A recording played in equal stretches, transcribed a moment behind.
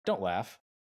Don't laugh.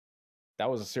 That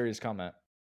was a serious comment.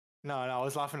 No, I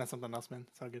was laughing at something else, man.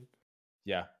 It's all good.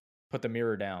 Yeah. Put the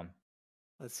mirror down.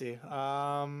 Let's see.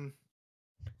 I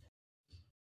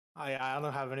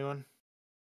don't have anyone.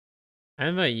 I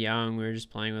have a Young. We were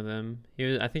just playing with him.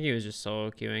 I think he was just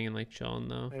solo queuing and like chilling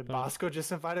though. Hey, but... Bosco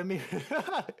just invited me.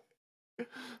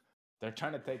 They're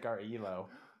trying to take our elo.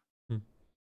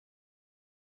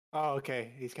 Oh,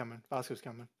 okay. He's coming. Bosco's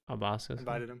coming. Oh, Bosco's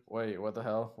invited him. Wait, what the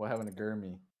hell? What happened to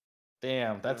Gurmy?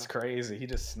 Damn, that's crazy. He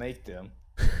just snaked him.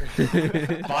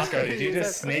 Bosco, did you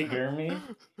just snake Gurmy?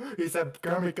 He said,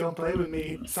 Gurmy, come play with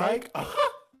me. Psych.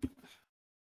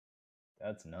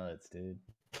 That's nuts, dude.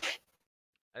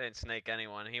 I didn't snake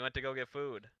anyone. He went to go get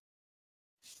food.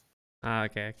 Ah,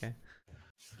 okay.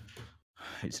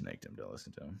 He snaked him. Don't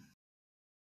listen to him.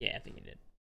 Yeah, I think he did.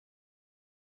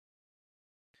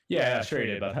 Yeah, sure he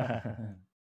did, but...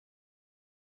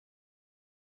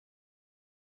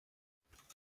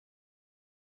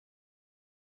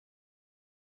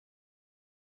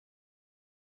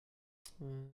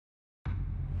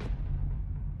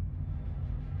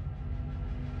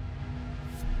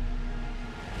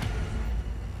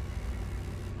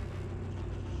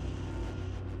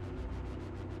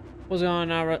 What's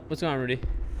going on, Rudy?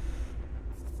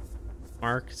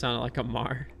 Mark sounded like a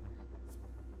Mar.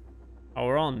 Oh,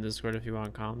 we're all in Discord if you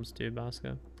want comms too,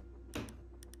 Bosco.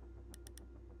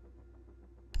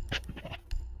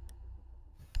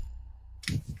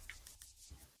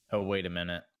 Oh, wait a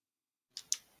minute.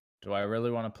 Do I really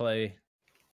want to play?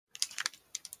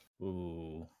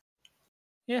 Ooh.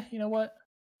 Yeah, you know what?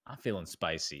 I'm feeling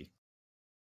spicy.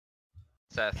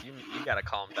 Seth, you gotta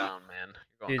calm down, man.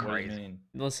 You're going Dude, crazy.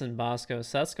 Listen, Bosco,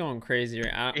 Seth's going crazy.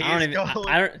 I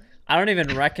don't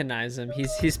even recognize him.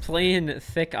 He's playing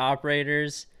thick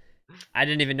operators. I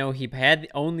didn't even know he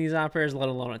owned these operators, let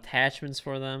alone attachments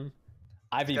for them.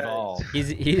 I've evolved.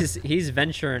 He's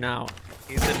venturing out.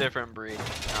 He's a different breed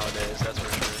nowadays, that's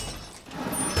for sure.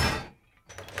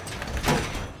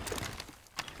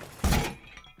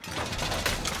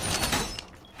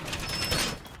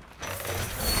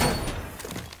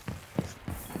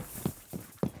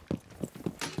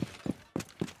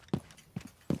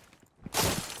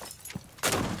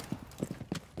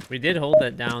 We did hold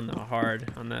that down though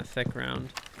hard on that thick round.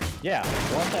 Yeah,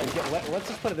 let's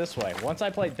just put it this way. Once I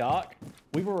played Doc,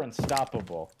 we were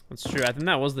unstoppable. That's true. I think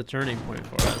that was the turning point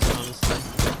for us, honestly.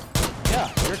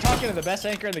 Yeah, you're talking to the best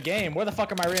anchor in the game. Where the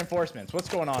fuck are my reinforcements? What's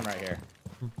going on right here?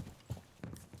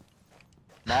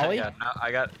 Molly? I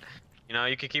got, you know,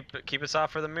 you could keep it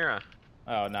soft for the Mira.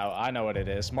 Oh no, I know what it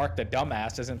is. Mark the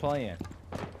dumbass isn't playing.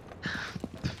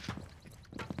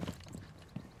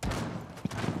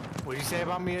 What'd you say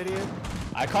about me, idiot?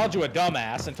 I called you a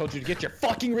dumbass and told you to get your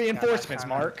fucking reinforcements,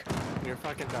 Mark. You're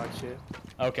fucking dog shit.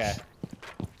 Okay.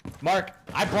 Mark,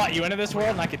 I brought you into this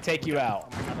world and I could take you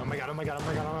out. Oh my god, oh my god, oh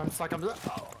my god, oh my god, I'm stuck, oh.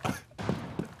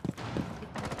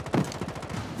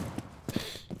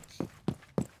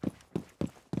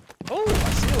 Oh, I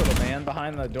see a little man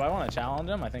behind the... Do I want to challenge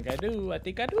him? I think I do.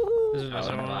 This is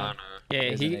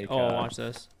Yeah, watch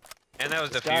this. And that was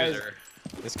diffuser.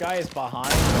 This guy is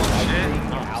behind.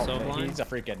 He's a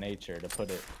freak of nature, to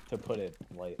put it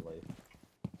lightly.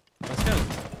 Let's go.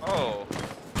 Oh.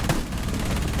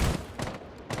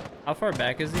 How far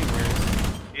back is he? Where is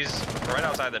he? He's right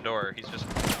outside the door. He's just...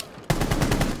 Oh,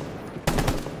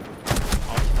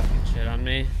 fucking shit on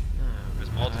me.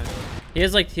 There's multiple. He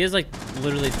has like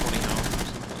literally 20 health.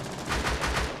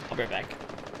 I'll be right back.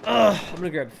 Ugh, I'm gonna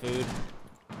grab food.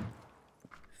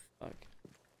 Fuck.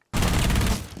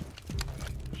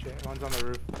 Shit, one's on the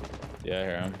roof. Yeah, I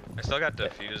hear him. I still got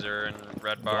diffuser and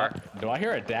red bar. Do I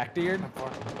hear a Dactyard?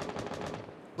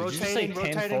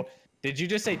 Rotating. Did you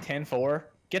just say 10-4?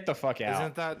 Get the fuck out.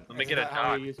 Isn't that? Let me get a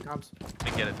dock. Let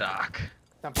me get a dock.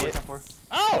 10-4.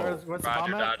 Oh! Where's the Roger,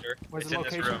 bomb at? Dodger. Where's It's the in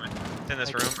this location? room. It's in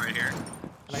this room right here.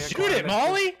 Shoot it,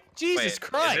 Molly! Jesus Wait,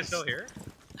 Christ! Is it still here?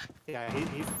 Yeah,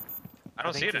 he's... I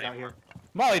don't see it anymore.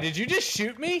 Molly, did you just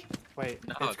shoot me? Wait,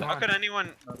 No, it's how gone. could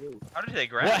anyone... How did they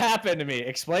grab What it? happened to me?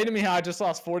 Explain to me how I just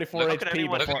lost 44 How could HP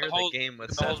anyone before... hear the game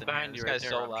with Seth behind you. This guy's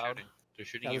so loud. They're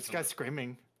shooting Yeah, you. this guy's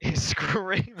screaming. He's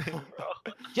screaming, bro.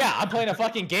 Yeah, I'm playing a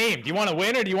fucking game. Do you want to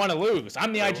win or do you want to lose?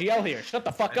 I'm the IGL here. Shut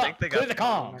the fuck up. Clear the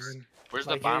comms. Where's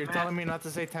Like, the bomb? you're telling me not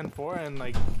to say 10-4 and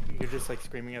like you're just like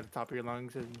screaming at the top of your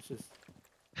lungs and it's just...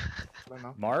 I don't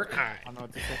know. Mark? I don't know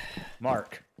what to say.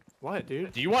 Mark. What,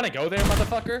 dude? Do you want to go there,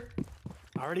 motherfucker?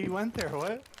 I already went there,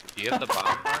 what? Do you have the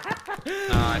bomb?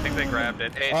 No, I think they grabbed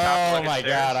it. Hey, top Oh looking my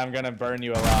stairs. god, I'm gonna burn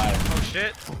you alive. Oh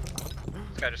shit.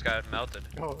 This guy just got melted.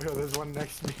 Oh, yo, there's one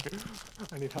next to me.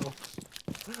 I need help.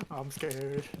 I'm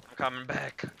scared. I'm coming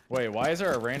back. Wait, why is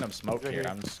there a random smoke Right here?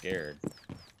 here. I'm scared.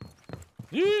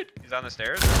 He's on the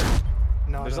stairs?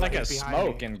 No, There's no, like a he's behind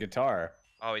smoke me. in guitar.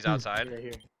 Oh, he's outside. Right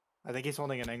here. I think he's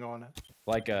holding an angle on it.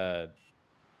 Like a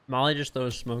Molly just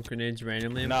throws smoke grenades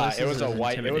randomly. In nah, places it was a as an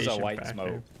white intimidation white factor.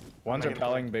 smoke. One's making a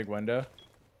repelling big window.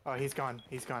 Oh, he's gone.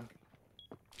 He's gone.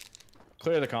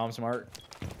 Clear the comms, Mark.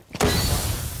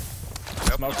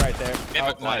 Yep. Smoke right there.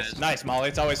 Mimic Oh, one nice, is- nice, Molly.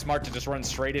 It's always smart to just run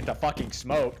straight into fucking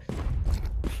smoke.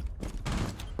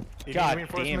 You God need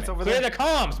damn reinforcements it. over Clear there? the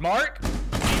comms, Mark.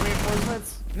 Need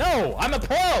reinforcements? No, I'm a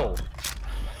pro.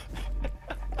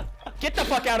 Get the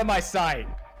fuck out of my sight.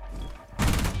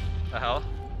 The hell?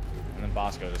 And then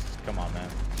Bosco just, come on, man.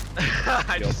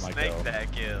 I Killed just my snaked kill.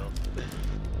 that kill.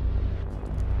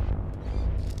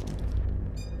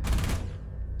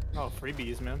 Oh,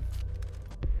 freebies, man.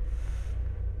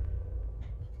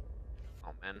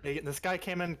 Oh man. Hey, this guy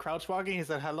came in crouch walking. He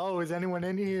said, "Hello, is anyone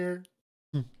in here?"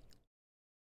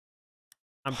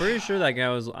 I'm pretty sure that guy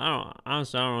was.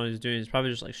 Honestly, I don't know what he's doing. He's probably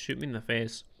just like shoot me in the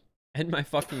face. End my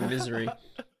fucking misery.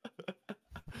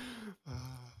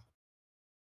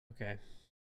 Okay.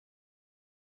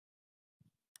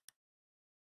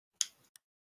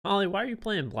 Molly, why are you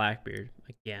playing Blackbeard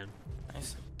again?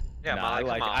 Yeah, Nah, Molly,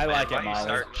 come on, I man. like Why it, you Molly.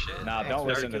 starting shit? Nah, It's don't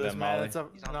listen to ridiculous, them, man. Molly. It's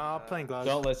a, no, I'm playing Glass.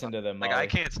 Don't listen to them, Molly. Like, I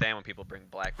can't stand when people bring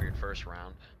Blackbeard first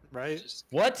round. Right?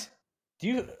 What? Do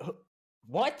you?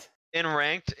 What? In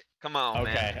ranked, come on,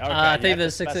 Okay. man. Okay. I you think have the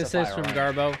to 666 specify, from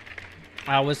right? Garbo.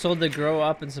 I was told to grow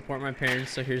up and support my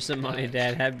parents, so here's some money,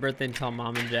 Dad. Happy birthday and tell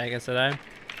Mom and Jack. I said I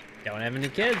don't have any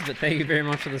kids, but thank you very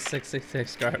much for the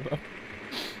 666, Garbo.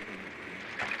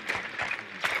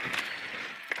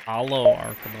 Hello,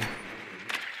 Arkema.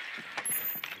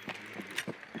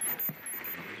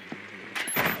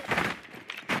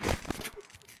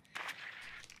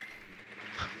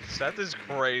 Seth is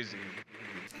crazy.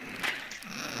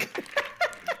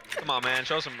 Come on, man.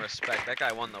 Show some respect. That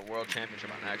guy won the world championship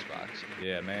on Xbox.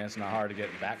 Yeah, man, it's not hard to get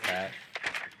that fat.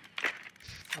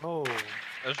 Oh.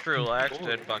 That's true. Lax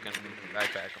did fucking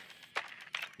backpack him.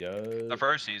 Yo. The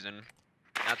first season.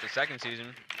 Not the second season.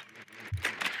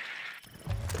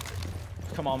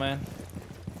 Come on, man.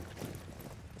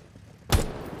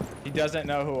 He doesn't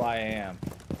know who I am.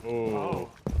 Ooh. Oh.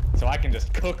 So I can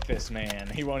just cook this man.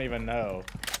 He won't even know.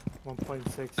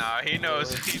 1.6. No, he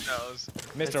knows. He knows.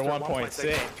 Mr.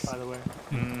 1.6. By the way.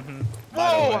 Mm-hmm.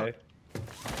 Whoa! By the way.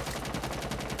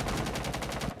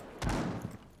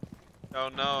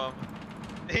 Don't know him.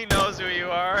 He knows who you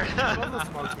are. Close the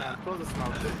smoke, man. Close the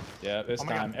smoke. Yeah, this Oh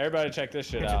my time. God. Everybody check this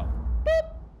shit out.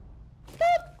 Boop.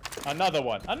 Boop. Another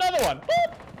one. Another one.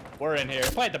 Boop. We're in here.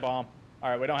 Plant the bomb.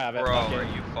 Alright, we don't have it. Bro, Fuck it. are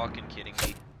you fucking kidding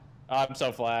me? I'm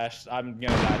so flashed. I'm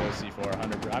gonna die to a C4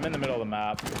 100%. I'm in the middle of the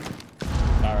map.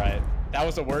 Alright. That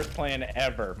was the worst plan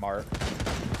ever, Mark.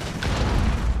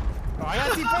 Oh, I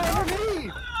got C4 over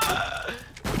me!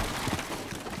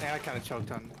 Yeah, I kind of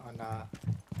choked on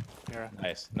Mira.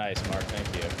 Nice. Nice, Mark.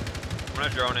 Thank you. I'm gonna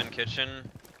drone in kitchen.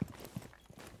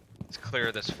 Let's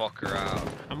clear this fucker out.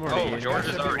 I'm already Oh, in. George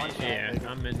is Should be already one shot. Yeah,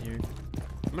 I'm in here.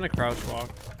 I'm gonna crouch walk.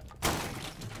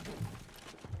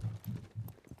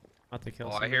 About to kill Oh,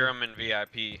 I somebody. hear him in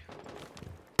VIP.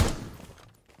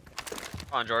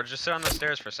 Come on, George. Just sit on the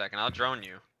stairs for a second. I'll drone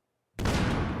you.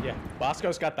 Yeah.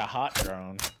 Bosco's got the hot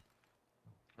drone.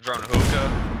 I'll drone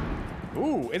hookah.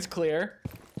 Ooh, it's clear.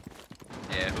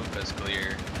 Yeah, hookah's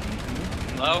clear.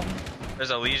 Hello? There's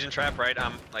a Legion trap right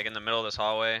like in the middle of this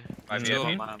hallway by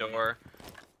Mhm. VIP door.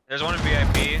 There's one in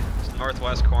VIP. It's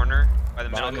northwest corner by the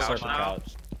middle Behind the couch sofa now.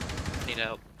 couch. Need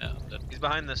help. No, good. He's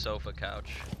behind the sofa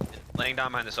couch. Laying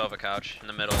down behind the sofa couch in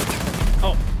the middle.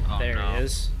 Oh, Oh, there no. he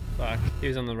is. Fuck. He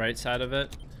was on the right side of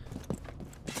it.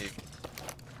 He's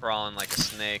crawling like a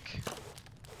snake.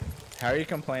 How are you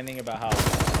complaining about how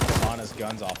Habana's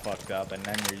gun's all fucked up and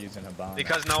then you're using Habana?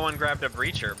 Because no one grabbed a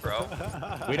breacher, bro.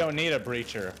 we don't need a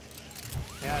breacher.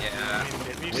 Yeah. Yeah. Dude, I mean,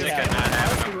 if you We just sick have- of not having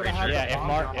honestly a would've had breacher. Yeah, the if bomb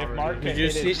Mark drop if already. Mark Did could you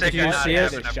hit see- his, did if you Mark see could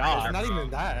his- hit It's his shot. not even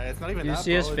that. It's not even You that.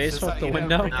 see his bro. face It's just off that the you didn't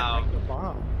window? break No. the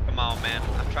bomb. Come on, man.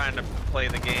 I'm trying to play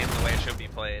the game the way it should be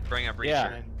played. Bring a breacher.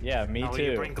 Yeah, yeah, me No,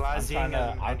 you too. bring Glass I'm, Ying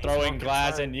and I'm you throwing smoke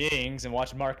Glass inside. and Yings and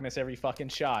watch Mark miss every fucking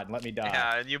shot and let me die.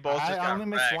 Yeah, and you both just I got only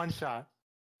missed wrecked. one shot.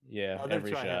 Yeah, Other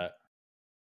every try it. shot.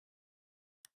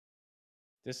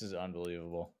 This is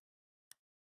unbelievable.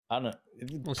 I don't know.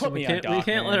 Well, Put so me we on can't dock,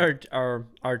 man. let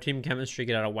our team chemistry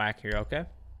get out of whack here, okay?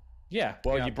 Yeah,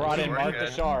 well, Yeah, you brought in we're Mark the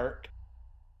good. Shark.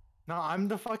 No, I'm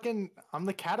the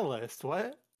catalyst.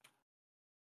 What?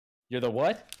 You're the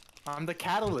what? I'm the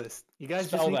catalyst. You guys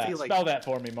Spell just need that. to like Spell that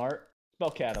for me, Mark.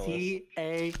 Spell catalyst.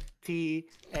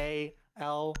 CATALYST.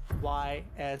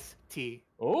 L-Y-S-T.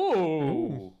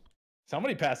 Ooh.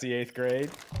 Somebody passed the 8th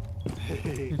grade.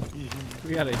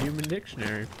 We got a human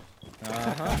dictionary.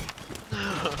 Uh-huh.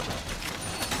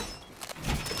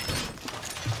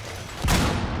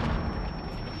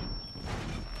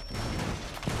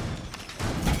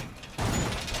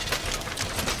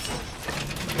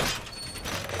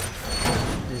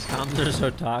 These comms are so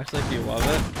toxic, you love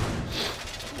it.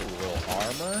 Ooh, a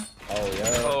little armor. Oh,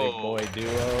 yeah. Oh. Big boy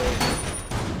duo.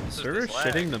 Server this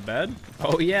lag. shitting the bed?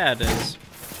 Oh yeah, it is.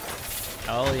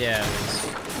 Oh yeah, it is.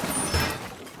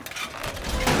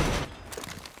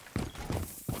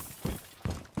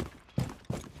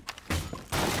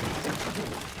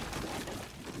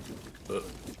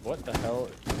 What the hell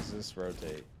does this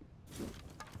rotate?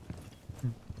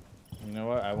 You know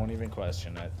what? I won't even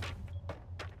question it.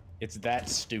 It's that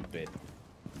stupid.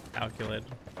 Calculated.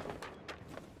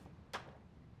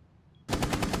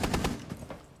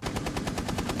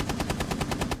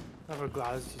 Have a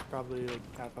glass, he's probably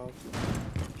like half out.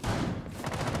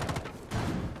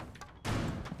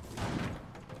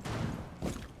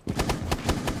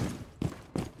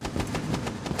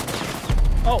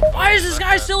 Oh, why is this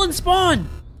guy still in spawn?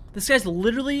 This guy's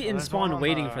literally in There's spawn one on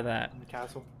waiting the- for that. on the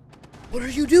castle. What are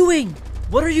you doing?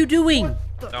 What are you doing?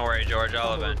 Don't worry, George.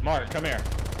 I'll event. Mark, come here.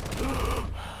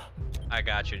 I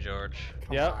got you, George.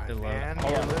 Come Yep. on, Good luck. man.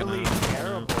 Hold You're on. literally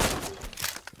terrible.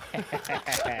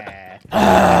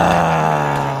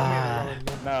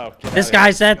 No. get This out of guy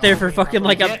here. sat there for fucking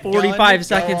like a Get 45 gunned,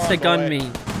 seconds go to on, gun boy.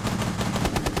 me.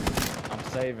 I'm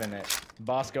saving it.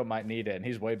 Bosco might need it, and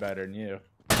he's way better than you.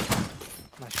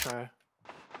 Nice try.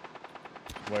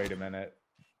 Wait a minute.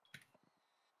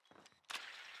 I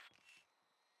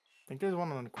think there's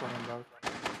one on the corner, bro.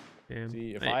 Damn.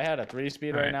 See, if Hey, I had a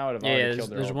 3-speed right alright. now, I'd have Yeah, already there's, killed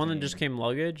their there's whole one that team. just came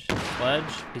luggage. Sledge.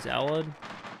 He's Ellid. I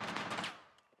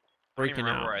don't even Freaking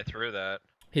remember out. where I threw that.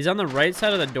 He's on the right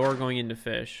side of the door going into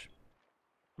fish.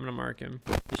 I'm gonna mark him.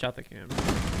 He shot the cam.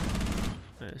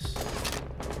 Nice.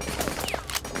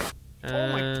 Oh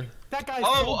my! That guy's so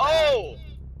bad. Oh!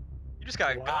 You just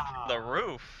got gun Wow. from the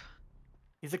roof.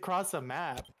 He's across the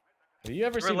map. Have you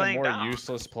ever We're seen a laying more down.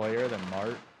 useless player than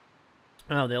Mart?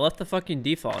 Oh, they left the fucking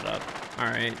default up.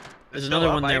 Alright. There's still another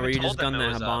up. one I there even where you told just them gun it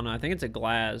that was up. Habana. I think it's a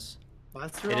glass.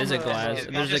 Last It is a glass. Is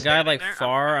he There's a just guy standing like there?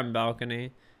 far on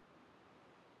balcony.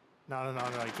 No,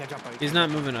 you can't jump out. you He's can't not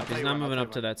jump out. moving I'll up. tell He's you not what, I'll moving tell up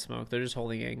you to what. that smoke. They're just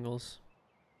holding angles.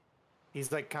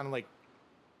 He's like kind of like.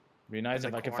 Be nice In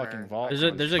if the I could corner. fucking vault. There's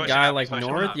a Pushing guy up, like pushing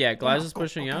north. up. Yeah, glass is Go,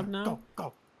 pushing go, up go, now. Go,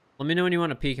 go. Let me know when you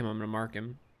want to peek him. I'm gonna mark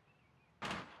him.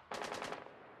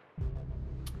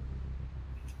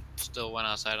 Still went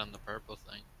outside on the purple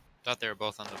thing. Thought they were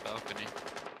both on the balcony.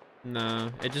 No,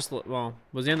 it just well,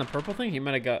 was he on the purple thing? He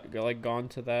might have like gone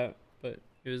to that, but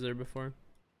he was there before.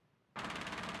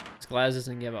 This glass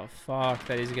doesn't give a fuck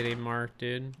that he's getting marked,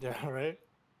 dude. Yeah, right.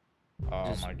 Oh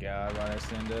Just- my god, why'd I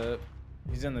stand up?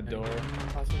 He's in the door.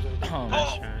 Oh.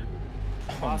 Nice try.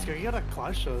 Oscar, you gotta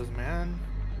clutch those, man.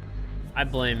 I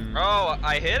blame Oh,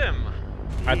 I hit him.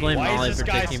 I blame Why is Molly this for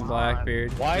guy taking spawn?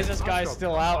 Blackbeard. Why is this guy Bosco,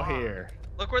 still come out on. here?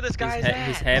 Look where this guy's at.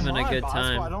 He's having Come a on, good Bosco,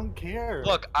 I time. don't care.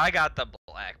 Look, I got the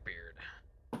Blackbeard.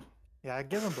 Yeah, I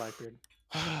give him Blackbeard.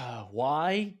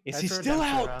 Why is he That's our still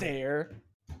redemption out round. there?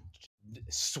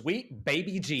 Sweet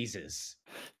baby Jesus.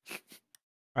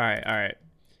 All right.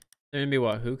 They're gonna be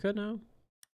what? Hookah now?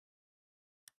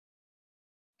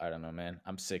 I don't know, man.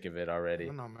 I'm sick of it I already.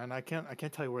 don't know, man. I can't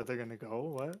tell you where they're gonna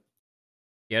go. What?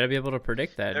 You gotta be able to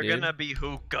predict that, They're dude. gonna be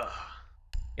hookah.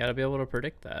 You gotta be able to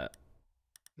predict that.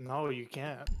 No, you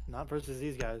can't. Not versus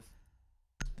these guys.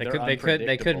 They They're could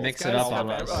unpredictable. mix These it guys up have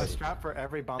on a us. strap for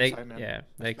every bomb They, site, man. yeah,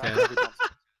 they Strap could. for every bomb site.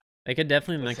 They could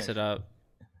definitely mix Listen. it up.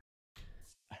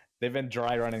 They've been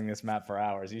dry running this map for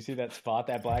hours. You see that spot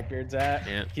that Blackbeard's at?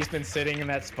 Yeah. He's been sitting in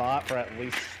that spot for at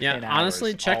least 10 Yeah, hours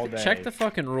honestly, all check day. the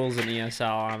fucking rules in ESL,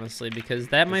 honestly, because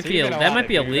that might he be even allowed to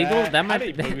do illegal. that? That How might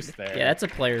did be he boost there? Yeah, that's a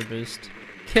player boost.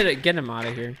 Get him out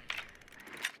of here.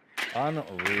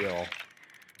 Unreal.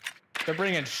 They're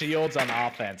bringing shields on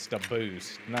offense to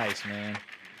boost. Nice, man.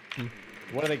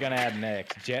 What are they gonna add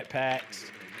next? Jetpacks?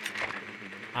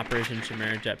 Operation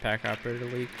Chimera Jetpack Operator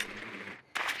League.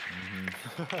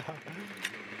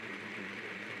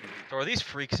 So are these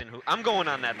freaks in who? I'm going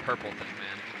on that purple thing,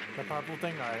 man. The purple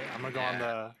thing. All right, I'm gonna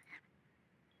go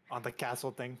on the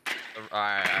castle thing.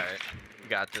 Alright. We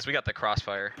got this. We got the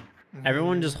crossfire.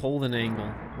 Everyone just hold an angle.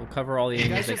 We'll cover all the You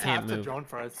angles guys they just can't have to move. drone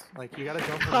for us. Like you gotta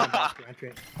drone for the Bosco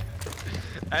entry.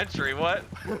 Entry, what?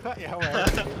 Yeah,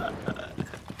 well.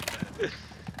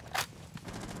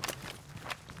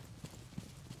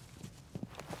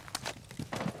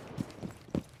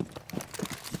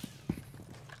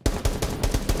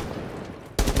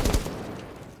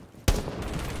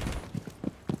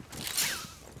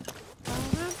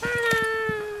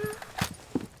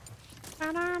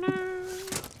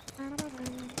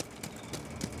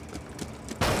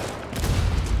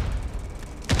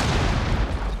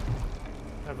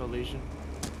 Evolution.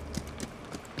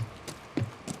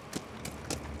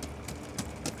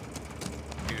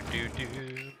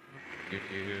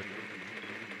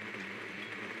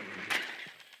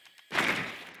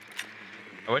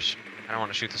 I wish I don't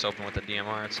want to shoot this open with the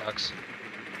DMR. It sucks.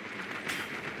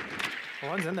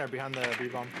 One's in there behind the B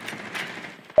bomb.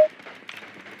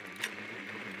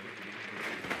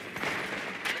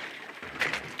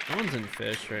 No one's in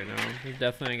fish right now. There's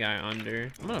definitely a guy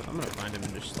under. I'm gonna find him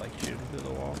and just like shoot him through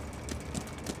the wall.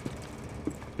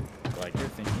 I like your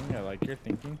thinking. I like your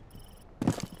thinking.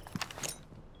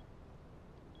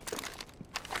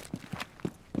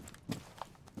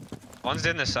 One's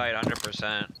in the site,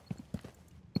 100%.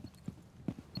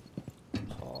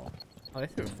 Oh, they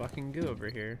threw fucking goo over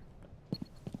here.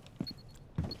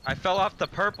 I fell off the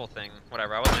purple thing.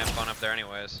 Whatever. I wasn't having fun up there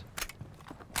anyways.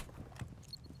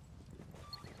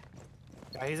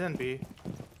 Yeah, he's in B.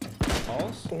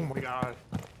 Balls? Oh my god.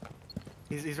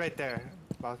 He's right there.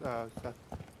 Seth.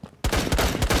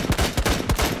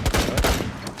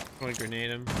 I'm gonna grenade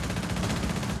him.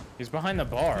 He's behind the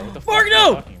bar. What the Mark, fuck no! are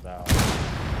you talking about?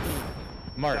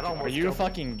 Mark, That are almost you a killed me.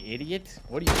 fucking idiot?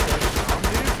 What are you saying?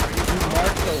 You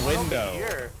marked the window.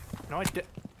 Here. No, I did.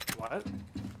 What?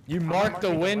 You I'm marked the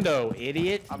marking the window,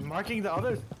 idiot. I'm marking the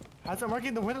others. How's it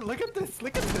marking the window? Look at this.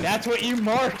 Look at this. That's what you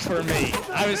marked for me.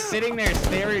 I was sitting there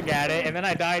staring at it, and then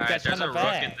I died. Alright, Got shot there's in a the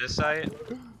rook in back. this site.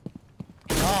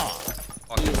 Oh,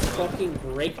 Fucking He's rook. fucking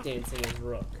breakdancing his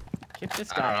rook. get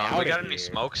this I guy don't know. out We got of any here.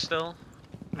 smoke still?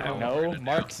 I don't No,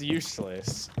 Mark's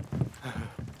useless.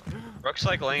 Rook's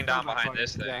like laying down behind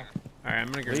this thing. Yeah. Alright, I'm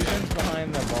gonna grenade. Legion's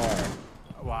behind the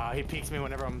bar. Wow, he peeks me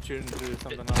whenever I'm shooting through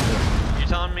something else. You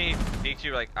telling me, peeked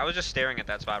you? Like, I was just staring at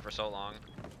that spot for so long.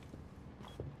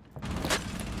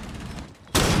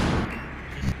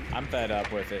 I'm fed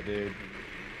up with it, dude.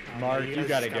 Oh, Mark, you guys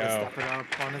gotta just go. Step it up,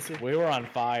 honestly. We were on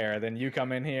fire, then you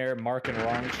come in here marking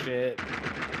wrong shit. You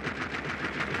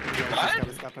guys just What?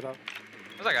 gotta step it up.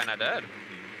 Was that guy not dead?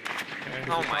 Yeah,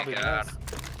 Oh he my probably god. does.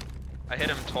 I hit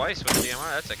him twice with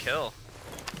DMR. That's a kill.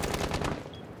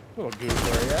 Little goo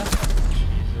for ya.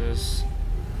 Jesus.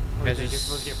 What, Guys is he just-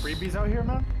 supposed to get freebies out here,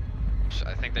 man?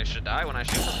 I think they should die when I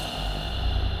shoot them.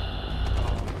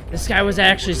 This guy was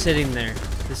actually sitting there.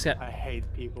 This guy. I hate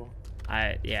people.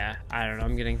 Yeah, I don't know.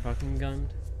 I'm getting fucking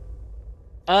gunned.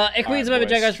 It queens Alright, my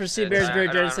boys. guys for Sea Bears I very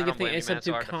don't- generously I don't gifting blame you, man. ASAP It's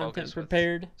so to hard to content focus with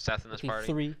prepared. Seth in this The party.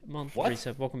 3-month What?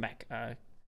 reset. Welcome back.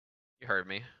 You heard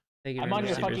me. Thank you I'm very on much,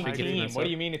 your Sea Bears, fucking for gifting team. us What up.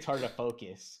 do you mean it's hard to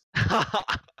focus?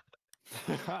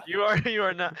 you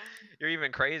are not. You're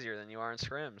even crazier than you are in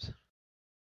scrims.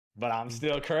 But I'm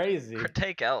still crazy.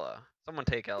 Take Ella. Someone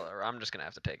take Ella, or I'm just gonna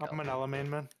have to take I'm an Ella. Ella main,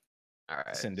 man. All right.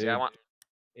 Listen, See, dude. I want.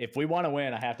 If we want to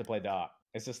win, I have to play Doc.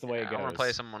 It's just the way it I goes. want to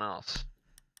play someone else.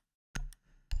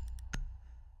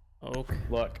 Okay.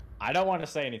 Look, I don't want to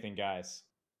say anything, guys.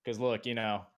 Because, look, you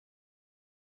know,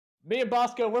 me and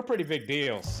Bosco, we're pretty big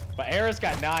deals. But Era's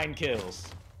got 9 kills.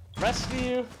 Rest of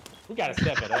you, we got to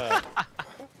step it up.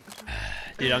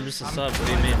 Dude, I'm just a sub. What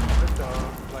do you mean?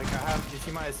 Like, you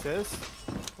see my assist?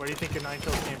 Where do you think your 9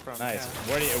 kills came from? Nice.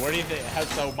 Yeah. Where do you think?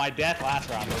 So, my death last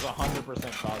round was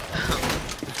 100%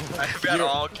 crossfire. I've got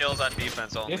all kills on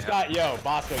defense only. This guy, yo,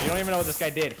 Bosco, you don't even know what this guy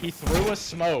did. He threw a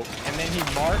smoke, and then he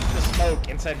marked the smoke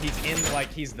and said he's in,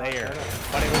 like, he's there.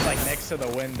 But it was, like, next to the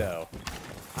window.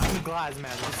 I'm glad,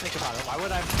 man. Just think about it. Why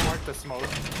would I mark the smoke?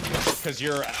 Because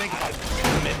you're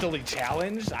mentally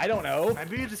challenged? I don't know.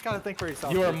 Maybe you just gotta think for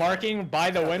yourself. You were dude. marking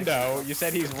by the window. You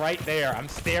said he's right there. I'm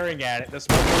staring at it. The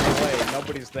smoke goes away.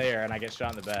 Nobody's there, and I get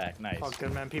shot in the back. Nice. Fuck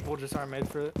good, man. People just aren't made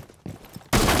for it.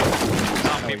 Some I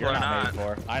know what people you're are not not. made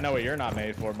for. I know what you're not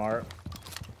made for, Mark.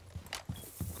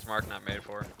 What's Mark not made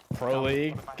for? Pro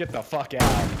League? Get the fuck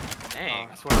out. Dang.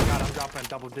 I swear to God, I'm dropping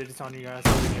double digits on you guys.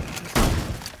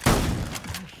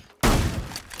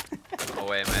 No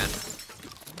way, man.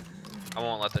 I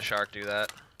won't let the shark do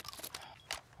that.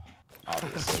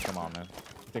 Obviously, come on, man.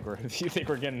 You think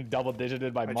we're getting double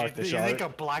digited by Mark the You Shark? think a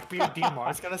Blackbeard DMR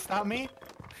is gonna stop me?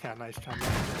 Yeah, nice try.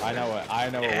 I know it. I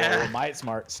know Yeah. it might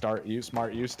start you,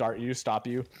 stop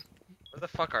you. Where the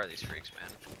fuck are these freaks,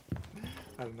 man?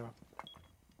 I don't know.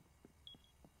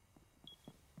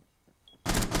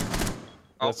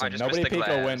 Oh, I Listen, just nobody missed the peek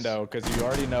glass. a window because you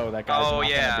already know that guy's Oh, not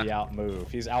yeah. gonna be out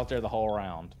move. He's out there the whole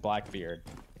round. Blackbeard.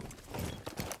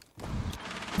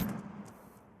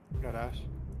 Got Ash.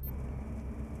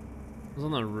 I was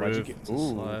on the Why'd you roof. get- It's a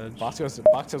Ooh, sludge.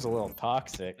 Bosco's a little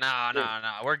toxic. No,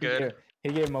 we're good. He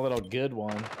gave him a little good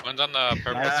one. One's on the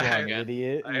purple Nice thing one, again.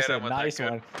 idiot. I You hit said him with that nice good-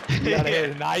 one. You gotta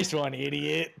hit a nice one,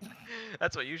 idiot.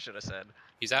 That's what you should have said.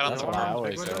 He's out on That's the what I purple.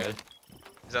 always say.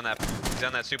 He's on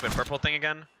that stupid purple thing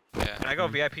again. Yeah. Can I go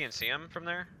VIP and see him from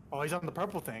there? Oh, he's on the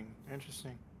purple thing.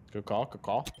 Interesting. Good call. Good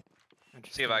call.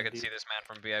 See if I can see this man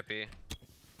from VIP.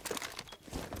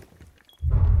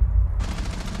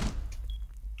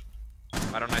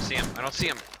 Why don't I see him? I don't see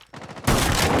him.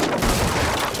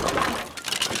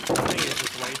 I think he's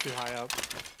just way too high up.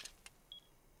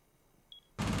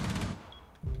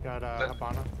 Got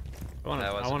Habana.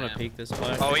 I want to peek this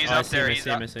play. Oh, he's I up see there. him, He's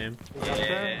I up. see him, I see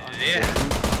him.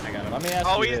 Yeah. I got him. Let me ask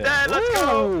Oh, you he's this. dead. Let's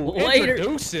go. Ooh, Later.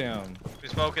 introduce him.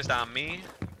 He's focused on me.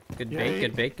 Good Yeah, bait, he-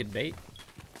 good bait, good bait.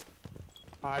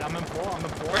 Alright, I'm in 4. I'm in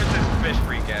 4. Where's this fish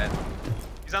freak at?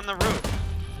 He's on the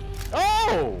roof.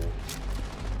 Oh!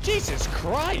 Jesus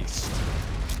Christ!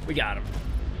 We got him.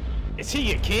 Is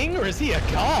he a king or is he a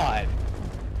god?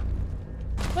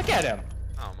 Look at him.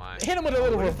 Oh my. Hit him with a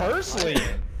little reverse lean.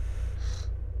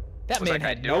 That What was man that guy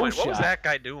had doing? no What shot. was that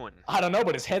guy doing? I don't know,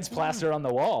 but his head's plastered on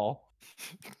the wall.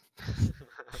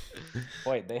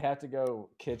 Wait, they have to go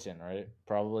kitchen, right?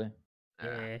 Probably.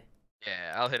 Yeah.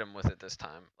 Yeah, I'll hit him with it this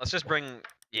time. Let's just bring.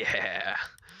 Yeah.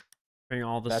 Bring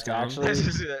all the That's scum. actually- This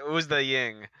is who's the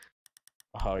Ying.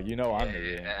 Oh, you know I'm the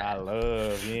Ying. I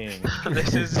love Ying.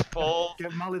 This is full.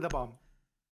 Give Molly the bomb.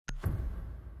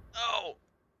 Oh,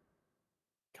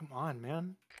 Come on,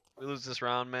 man. we lose this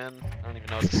round, man. I don't even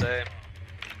know what to say.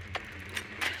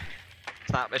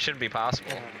 It's not. It shouldn't be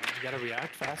possible. You gotta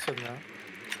react faster than that.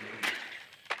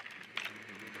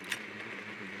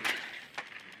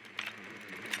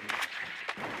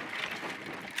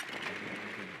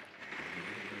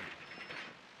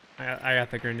 I got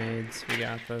the grenades. We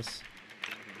got this.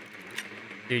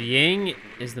 Dude, Ying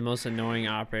is the most annoying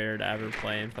operator to ever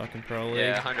play in fucking Pro League.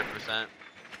 Yeah, 100%.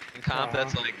 In comp,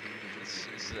 that's like it's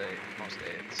the most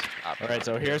AIDS. All right,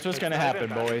 so here's what's gonna happen,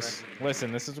 boys.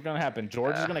 Listen, this is what's gonna happen.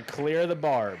 George is gonna clear the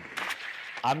barb.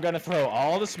 I'm gonna throw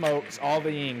all the smokes, all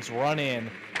the Yings, run in,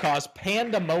 cause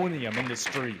pandemonium in the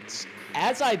streets.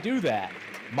 As I do that,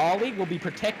 Molly will be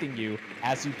protecting you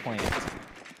as you plant.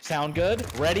 Sound good?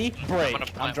 Ready? Break. gonna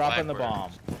I'm plant dropping the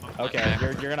bomb. backward. Okay,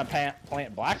 you're gonna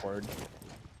plant backward.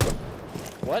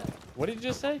 What? What did you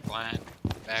just say? Plant.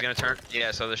 He's gonna turn.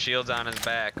 Yeah, so the shield's on his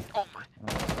back. Oh my.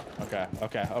 Okay.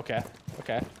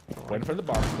 Waiting for the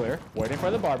barb to clear. Waiting for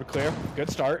the barb to clear. Good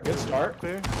start. Good start.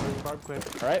 Clear. Barb clear.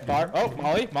 All right, barb. Oh,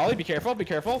 Molly, be careful. Be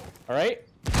careful. All right.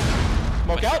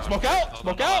 Smoke out. Smoke out.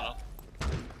 Smoke out.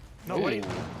 No, wait.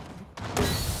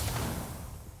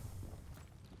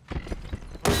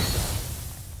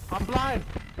 I'm blind.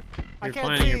 I You're can't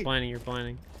planning, see. you're planning, you're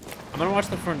planning. I'm gonna watch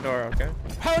the front door, okay?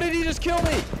 How did he just kill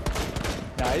me?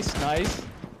 Nice, nice.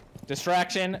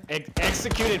 Distraction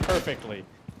executed perfectly.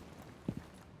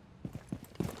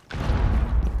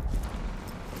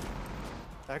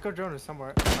 The Echo drone is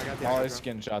somewhere. I got the Oh, Echo it's drone.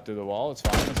 getting shot through the wall. It's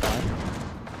fine. It's fine.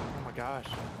 Oh my gosh.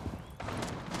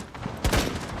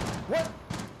 What?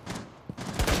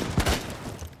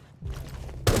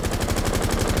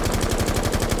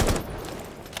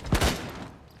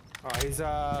 Oh, he's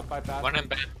by bathroom. One in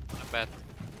bed. One in bed.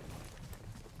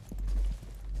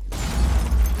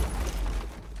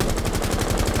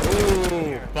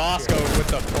 Ooh, Bosco with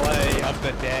the play of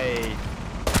the day.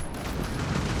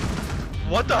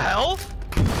 What the hell?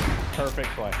 Perfect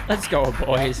play. Let's go,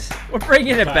 boys. We're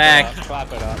bringing it back.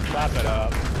 Clap it up. Clap it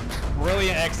up.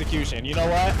 Brilliant execution. You know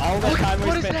what? All the time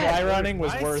we spent dry running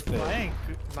was Nice worth flank.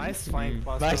 Nice flank.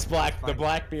 Bosco. it. Nice the flank.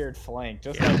 Blackbeard flank,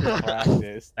 just like we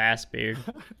practiced. Fast beard.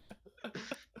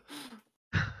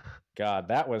 God,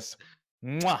 that was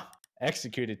mwah,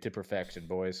 executed to perfection,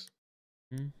 boys.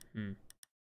 Mm-hmm.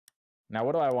 Now,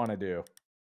 what do I want to do?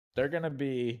 They're gonna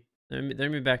be. They're gonna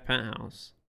be back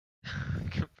penthouse.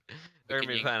 They're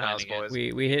gonna be penthouse again. boys.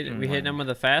 We hit them with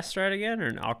a fast strat again,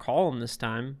 or I'll call them this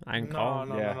time. I can call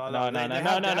them. Yeah. No. They No.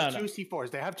 have two C4s.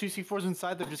 They have two C4s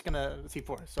inside. They're just gonna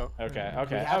C4. So. Okay.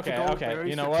 We have to go Okay. very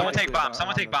You know Someone what? take bomb.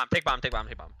 Someone take bomb. Take bomb. Take bomb.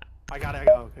 Take bomb. I got it.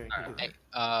 Okay. Alright.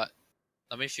 Hey,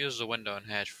 let me fuse the window and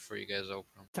hatch before you guys open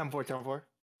them. 10-4. 10-4.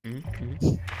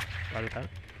 Mm-hmm. Right with that.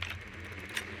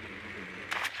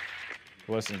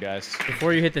 Listen, guys.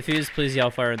 Before you hit the fuse, please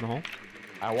yell fire in the hole.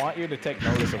 I want you to take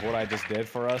notice of what I just did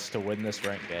for us to win this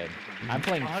ranked game. I'm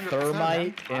playing 100%,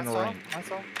 Thermite man. in That's all. rank.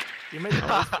 That's all. You made the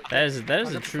most. That is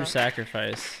a true 100%.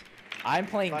 sacrifice. I'm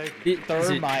playing Like,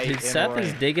 Thermite Dude, in Seth is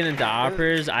rank. digging into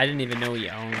operators I didn't even know he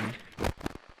owned.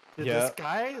 Dude, Yeah. This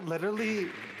guy literally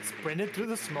sprinted through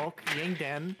the smoke, Ying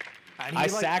Den, and he I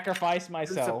like, sacrificed it was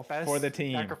the myself best for the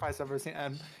team. Sacrifice I've ever seen,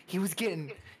 and he was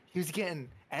getting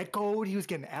echoed. He was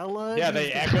getting Ella. Yeah,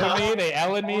 they echoed me. They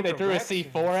L'd me. They threw a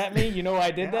C4 at me. You know why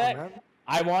I did that?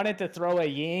 I wanted to throw a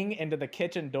ying into the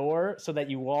kitchen door so that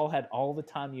you all had all the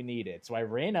time you needed. So I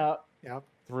ran up,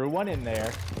 threw one in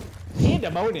there.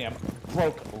 Pandemonium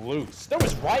broke loose. There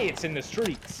was riots in the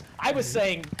streets. I was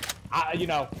saying, you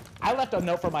know, I left a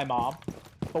note for my mom,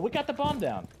 but we got the bomb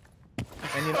down.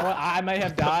 And you know what? I may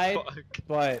have died,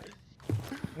 but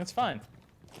it's fine.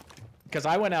 Because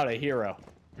I went out a hero.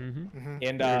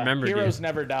 And heroes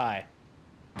never die.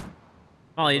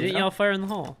 Oh, you didn't yell fire in the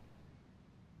hole.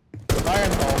 Fire in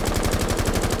the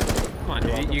hole. Come on,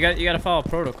 dude. You got to follow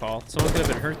protocol. Someone could have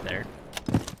been hurt there.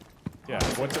 Yeah.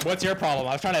 What's your problem?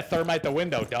 I was trying to thermite the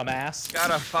window, dumbass.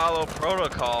 Gotta follow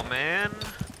protocol, man.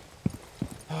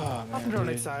 Oh, man. I'm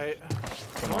drone site.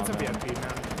 Come One's on, a man. VIP,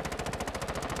 man.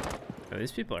 Oh,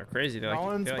 these people are crazy. They're No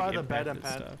one's they're by the bed impacted and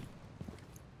pad. stuff.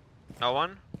 No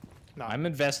one? No. I'm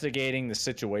investigating the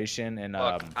situation and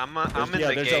Look, I'm in the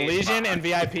there's gate a Legion spot. and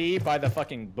VIP by the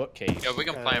fucking bookcase. Yo, we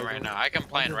can plant right now. I can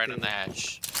plant right in the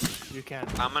hatch. You can.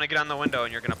 I'm gonna get on the window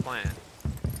and you're gonna plant.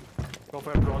 Go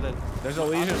for it, roll it. There's a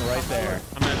Legion right there.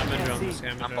 I'm gonna drone this guy.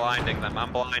 I'm blinding them.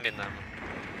 I'm blinding them.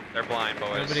 They're blind,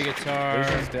 boys. Nobody guitar.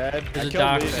 Legion's dead. There's I a killed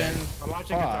doc Legion. there. I'm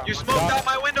watching Fuck. it. You smoked out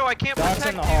my window. I can't Doc's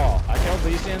protect in the you. hall. I killed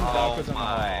Legion. Doc Oh was in the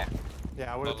hall. my.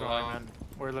 Yeah, we're throwing, man.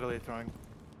 We're literally throwing.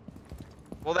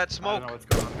 Well, that I smoke. don't know what's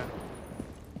going on,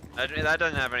 man. That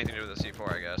doesn't have anything to do with the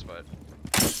C4, I guess, but.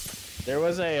 There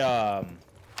was a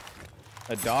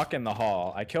doc in the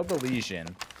hall. I killed the Legion.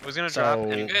 I was gonna So drop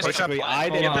and push up. basically, I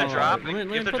Give didn't the have drop. Let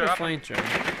me Give the put a drop. flank drone.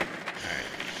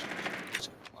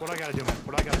 What do I gotta do, man?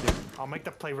 What do I gotta do? I'll make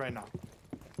the play right now.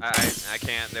 I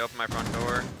can't. They opened my front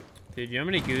door. Dude, you know how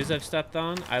many goos I've stepped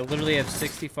on? I literally have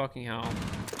 60 fucking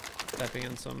health. Stepping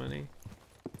on so many.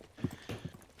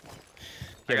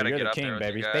 I gotta you're get the up king, there with you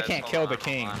baby. guys. They can't Hold kill on, the hold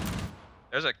king. on.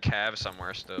 There's a cav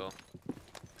somewhere still.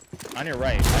 On your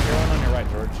right. I hear one on your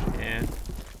right, George. Yeah.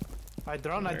 I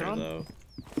drone. Very low.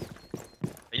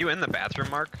 Are you in the bathroom,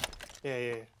 Mark?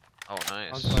 Yeah. Oh,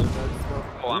 nice. Go.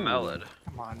 Oh, I'm Elid.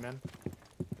 Come on, man.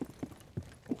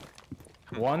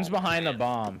 One's behind the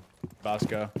bomb,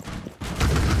 Bosco.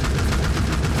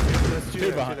 There's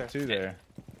Two behind. Two there.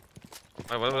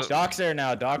 Wait, what was? Doc's there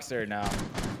now. Doc's there now.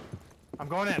 I'm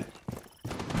going in.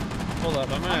 Hold up,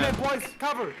 I'm I'm in, gonna... boys.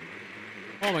 Cover.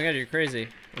 Oh my god, you're crazy.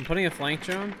 I'm putting a flank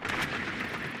drone.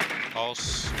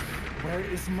 Pulse. Where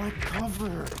is my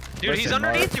cover? Dude, he's Listen,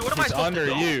 underneath Mark, you. What am I he's supposed under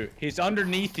to do? you. He's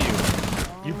underneath you.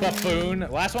 You buffoon.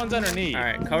 Last one's underneath.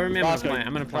 Alright, cover me, I'm gonna Bosco, plant.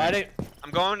 I'm gonna try plant. it.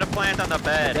 I'm going to plant on the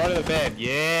bed. Go to the bed.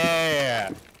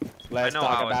 Yeah. Let's know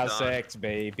talk how it's about done. sex,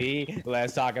 baby.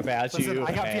 Let's talk about Listen, you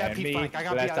I got and VIP me. flank. I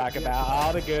got Let's talk VIP about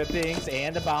all the good things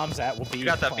and the bombs that will be You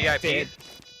got the planted. VIP?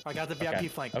 I got the VIP Okay.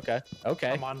 flank. Okay.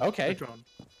 Okay. I'm on Okay. the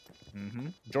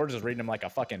drone. George is reading him like a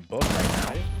fucking book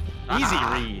right now.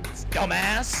 Easy reads,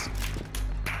 dumbass.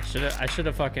 I should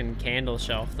have fucking candle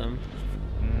shelved them.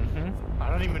 I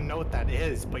don't even know what that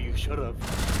is, but you should have.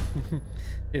 Dude,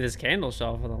 this candle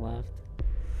shelf on the left.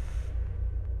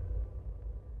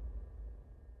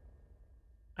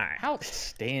 Alright.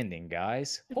 Outstanding,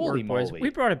 guys. Good Holy work, boys. moly. We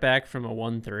brought it back from a Come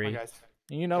 1-3. on, guys.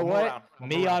 You know One more what? round, one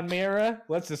Me more on round. Mira.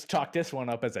 Let's just chalk this one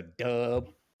up as a dub.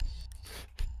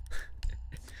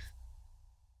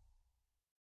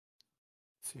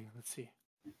 Let's see.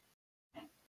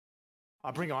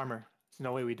 I'll bring armor. There's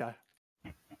no way we die.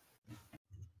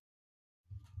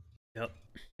 Yep.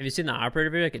 Have you seen the operator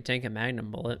video? I could tank a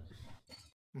magnum bullet.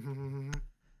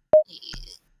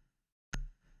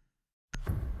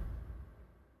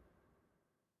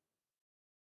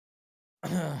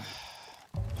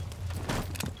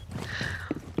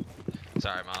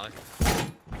 Sorry, Molly.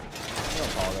 No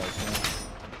apologize,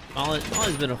 man.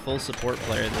 Molly's been a full support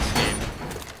player this game.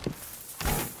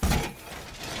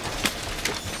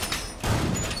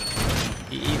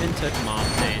 He even took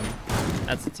Montaigne.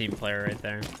 That's a team player right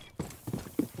there.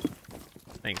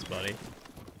 Thanks, buddy.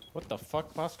 What the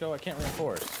fuck, Bosco? I can't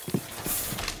reinforce.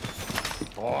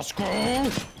 Bosco!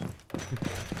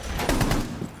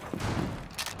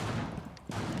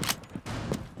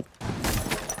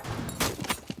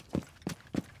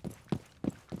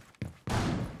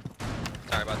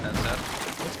 Sorry about that,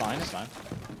 Seth. It's fine, it's fine.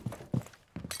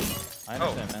 I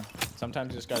understand, man.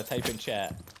 Sometimes you just gotta type in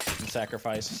chat and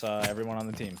sacrifice everyone on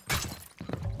the team.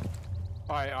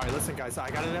 Alright, listen, guys. I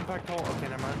got an impact hole. Okay,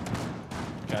 never mind.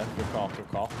 Okay, good call, good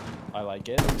call. I like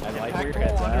it. I like where your Impact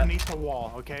head's hole at. underneath the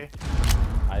wall, okay?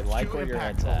 I like Shoot where your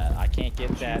impact head's at. I can't get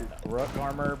that rook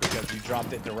armor because you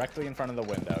dropped it directly in front of the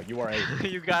window. You are a...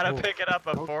 You gotta pick it up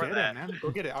Go before get that. it, man. Go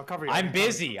get it. I'll cover you. I'm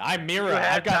busy. I'm Mira. You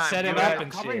had I've got time. setting You up had-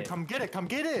 and Cover you. shit. Come get it. Come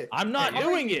get it. I'm not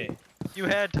doing it. You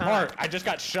had time. Mark, I just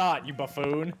got shot, you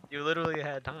buffoon. You literally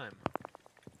had time.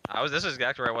 This is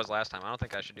exactly where I was last time. I don't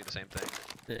think I should do the same thing.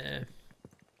 Yeah.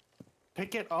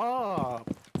 Pick it up.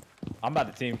 I'm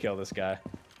about to team kill this guy.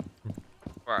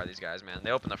 Where are these guys, man?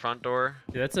 They open the front door.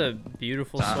 Dude, that's a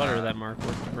beautiful sweater that Mark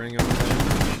wants to bring over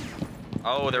there.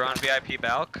 Oh, they're on VIP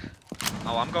Balk.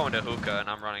 Oh, I'm going to hookah and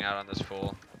I'm running out on this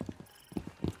fool.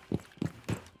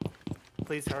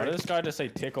 Please Why hurry. did this guy just say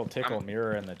tickle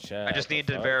mirror in the chat? I just What need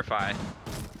the to fuck? verify.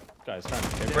 Guy's trying to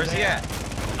tickle. Where's he at?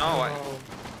 No, Oh,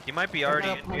 he might be already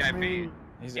in punch me. VIP.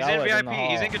 He's out, in like, VIP. the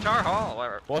He's in hall. Guitar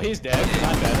Hall. Well, he's dead. He's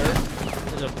not better.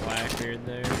 There's a Blackbeard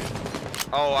there.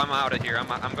 Oh, I'm out of here.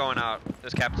 I'm going out.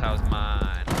 This Capitao is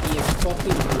mine. He is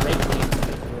fucking breakdancing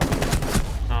his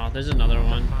roof. Oh, there's another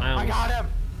one. I got him.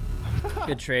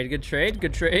 Good trade, good trade,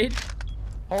 good trade.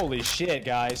 Holy shit,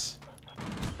 guys.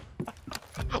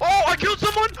 Oh, I killed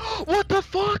someone! What the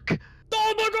fuck?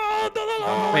 Oh my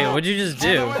god! Wait, what'd you just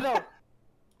do? Oh, no,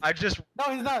 I just...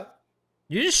 no, he's not.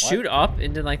 You just shoot up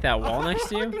into like that wall next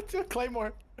to you?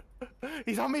 Claymore.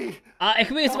 He's on me. Ik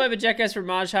ben it's my jackass for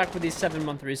Majhawk with these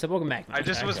 7-month resub. Welcome back. I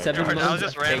just was... Seven I was months.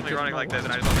 just randomly Take it. running like this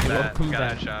and I just looked at that. Welcome Got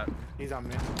back. that shot. He's on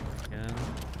me. Yeah.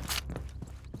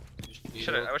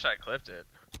 I wish I had clipped it.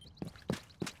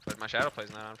 But my shadow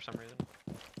play's not on for some reason.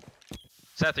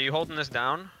 Seth, are you holding this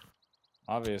down?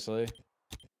 Obviously.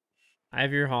 I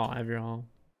have your haul. I have your haul.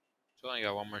 So only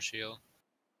got one more shield.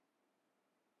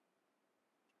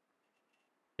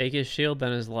 Take his shield,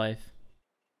 then his life.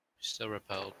 He's still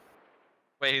repelled.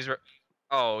 Wait,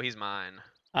 oh, he's mine.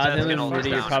 I Seth's think gonna hold Rudy,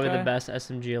 this you're down. probably the Okay. best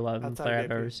SMG 11 That's player how I've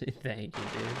good ever it seen. Thank you,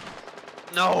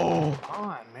 dude. No! Come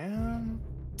on, man.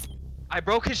 I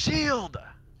broke his shield!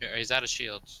 Here, he's out of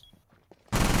shields.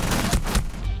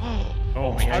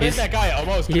 Oh, How did that guy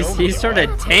almost kill me? he started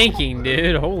tanking,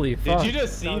 dude. Holy Did fuck. you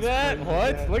just see Sounds that? crazy,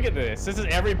 What? yeah. Look at this. This is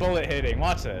every bullet hitting.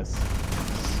 Watch this.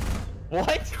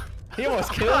 What? He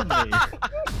almost killed me.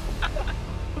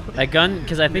 That gun,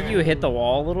 because I think you hit the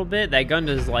wall a little bit. That gun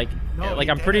is like, No, like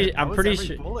he I'm didn't. pretty, That I'm was pretty every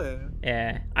sure. bullet.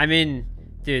 Yeah, I mean,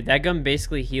 dude, that gun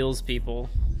basically heals people,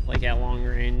 like at long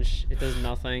range. It does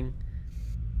nothing.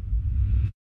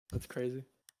 That's crazy.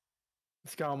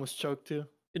 This guy almost choked too.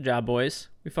 Good job, boys.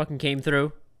 We fucking came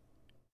through.